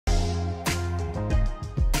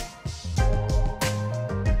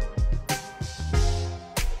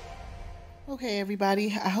Okay, everybody.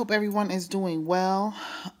 I hope everyone is doing well.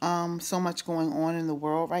 So much going on in the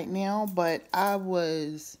world right now, but I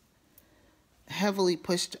was heavily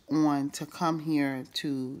pushed on to come here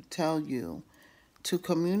to tell you to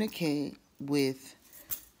communicate with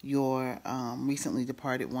your recently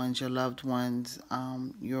departed ones, your loved ones,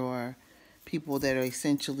 your people that are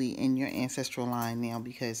essentially in your ancestral line now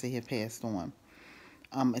because they have passed on,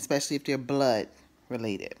 especially if they're blood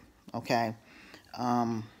related. Okay.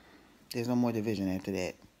 Um, there's no more division after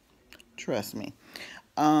that. Trust me.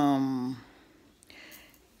 Um,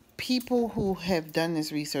 People who have done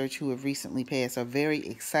this research who have recently passed are very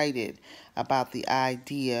excited about the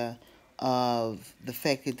idea of the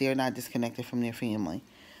fact that they're not disconnected from their family.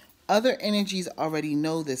 Other energies already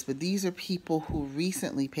know this, but these are people who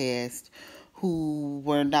recently passed who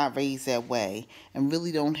were not raised that way and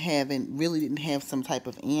really didn't have some type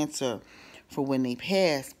of answer for when they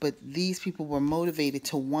passed, but these people were motivated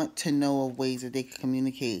to want to know of ways that they could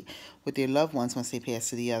communicate with their loved ones once they pass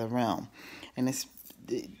to the other realm. And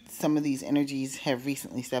some of these energies have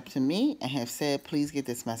recently stepped to me and have said, please get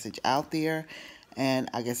this message out there. And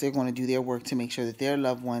I guess they're going to do their work to make sure that their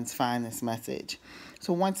loved ones find this message.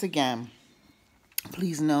 So once again,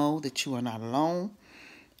 please know that you are not alone.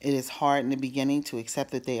 It is hard in the beginning to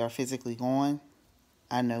accept that they are physically gone.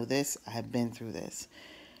 I know this. I have been through this.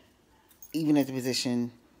 Even at the position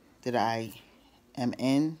that I am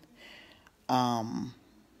in. But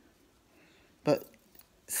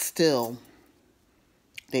still,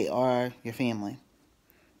 they are your family.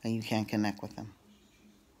 And you can connect with them.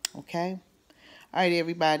 Okay? All right,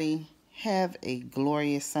 everybody. Have a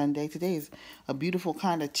glorious Sunday. Today is a beautiful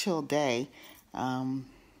kind of chill day.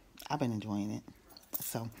 I've been enjoying it.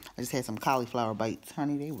 So I just had some cauliflower bites.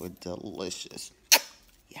 Honey, they were delicious.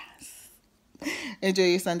 Yes. Enjoy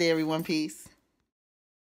your Sunday, everyone. Peace.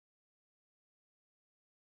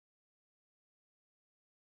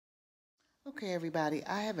 Okay, everybody.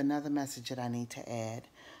 I have another message that I need to add.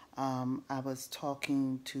 I was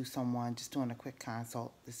talking to someone, just doing a quick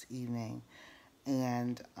consult this evening.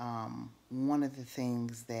 And one of the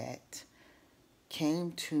things that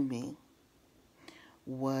came to me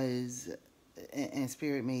was, and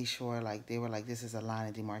Spirit made sure, like, they were like, this is a line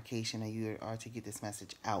of demarcation and you are to get this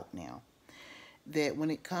message out now. That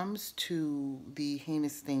when it comes to the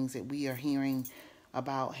heinous things that we are hearing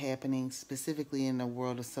about happening, specifically in the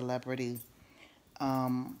world of celebrity,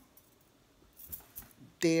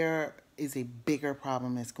 there is a bigger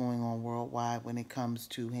problem that's going on worldwide when it comes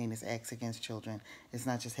to heinous acts against children. It's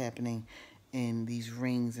not just happening in these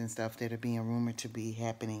rings and stuff that are being rumored to be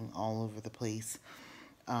happening all over the place.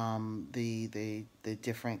 The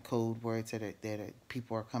different code words that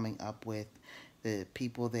people are coming up with, the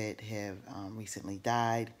people that have recently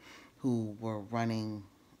died, who were running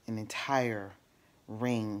an entire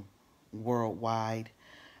ring worldwide.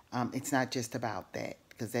 It's not just about that,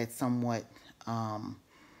 because that's somewhat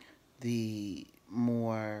the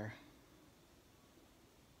more,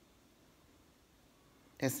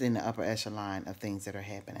 that's in the upper echelon of things that are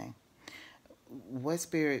happening. What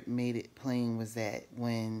Spirit made it plain was that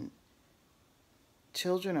when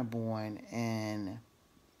children are born and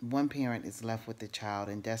one parent is left with the child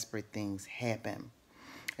and desperate things happen,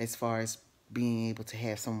 as far as being able to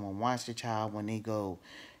have someone watch the child when they go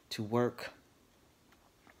to work,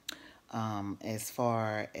 as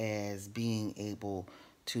far as being able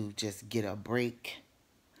to just get a break,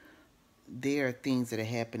 there are things that are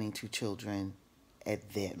happening to children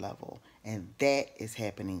at that level. And that is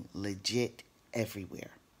happening legit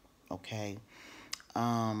everywhere. Okay?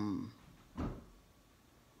 My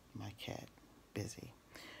cat, busy.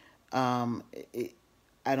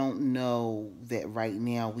 I don't know that right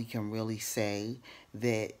now we can really say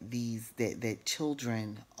that that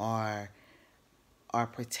children are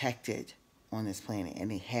protected on this planet,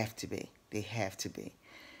 and they have to be. They have to be.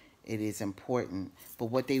 It is important. But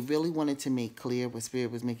what they really wanted to make clear, what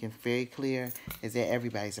Spirit was making very clear, is that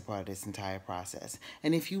everybody's a part of this entire process.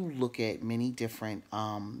 And if you look at many different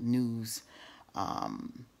news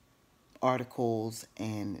articles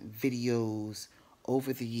and videos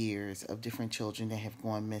over the years of different children that have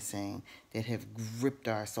gone missing, that have gripped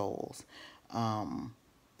our souls,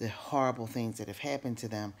 the horrible things that have happened to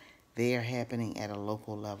them, they are happening at a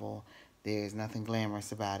local level. There's nothing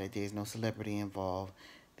glamorous about it. There's no celebrity involved.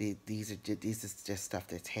 These is just stuff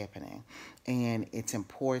that's happening. And it's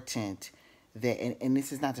important that, and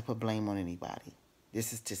this is not to put blame on anybody.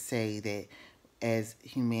 This is to say that as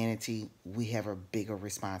humanity, we have a bigger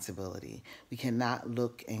responsibility. We cannot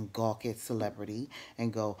look and gawk at celebrity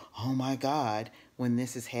and go, oh my God, when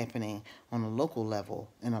this is happening on a local level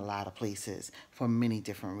in a lot of places for many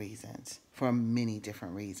different reasons. For many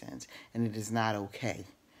different reasons. And it is not okay.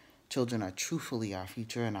 Children are truthfully our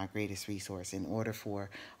future and our greatest resource. In order for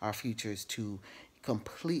our futures to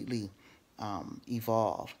completely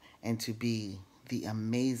evolve and to be the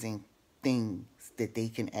amazing things that they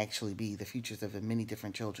can actually be, the futures of the many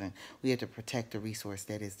different children, we have to protect the resource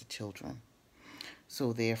that is the children.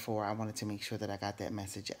 So therefore, I wanted to make sure that I got that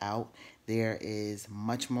message out. There is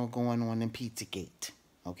much more going on than Pizzagate,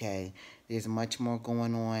 okay? There's much more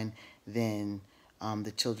going on than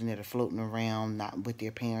the children that are floating around not with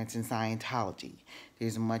their parents in Scientology.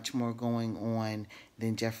 There's much more going on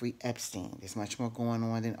than Jeffrey Epstein. There's much more going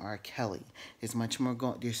on than R. Kelly.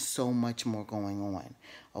 There's so much more going on,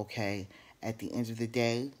 okay? At the end of the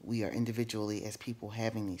day, we are individually as people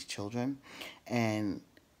having these children, and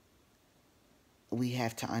we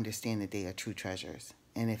have to understand that they are true treasures.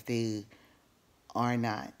 And if they are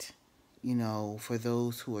not, for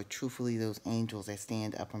those who are truthfully those angels that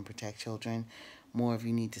stand up and protect children, more of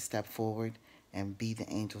you need to step forward and be the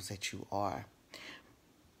angels that you are.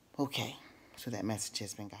 Okay, so that message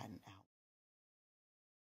has been gotten out.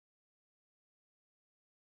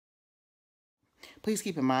 Please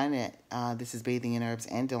keep in mind that this is Bathing in Herbs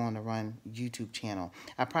and Dill on the Run YouTube channel.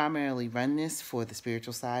 I primarily run this for the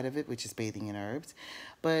spiritual side of it, which is Bathing in Herbs,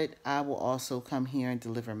 but I will also come here and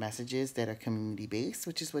deliver messages that are community-based,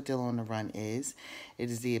 which is what Dill on the Run is.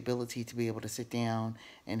 It is the ability to be able to sit down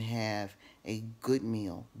and have a good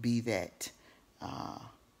meal, be that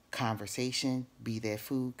conversation, be that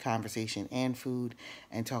food, conversation and food,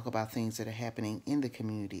 and talk about things that are happening in the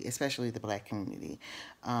community, especially the Black community.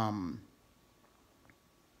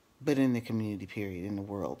 But in the community, period, in the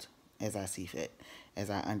world, as I see fit,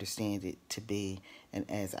 as I understand it to be, and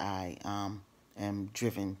as I am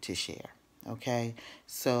driven to share. Okay?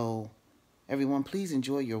 So, everyone, please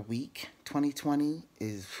enjoy your week. 2020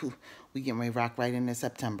 is, we getting ready to rock right into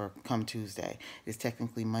September come Tuesday. It's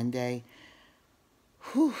technically Monday.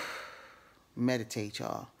 Whew. Meditate,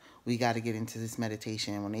 y'all. We got to get into this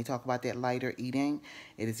meditation. When they talk about that lighter eating,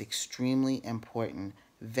 it is extremely important.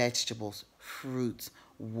 Vegetables, fruits,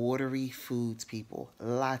 watery foods, people.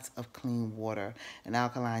 Lots of clean water. An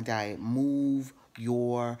alkaline diet. Move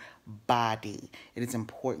your body. It is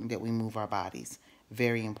important that we move our bodies.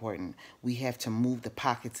 Very important. We have to move the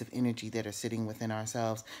pockets of energy that are sitting within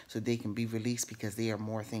ourselves so they can be released, because there are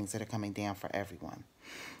more things that are coming down for everyone.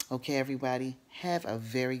 Okay, everybody. Have a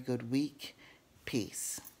very good week.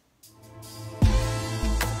 Peace.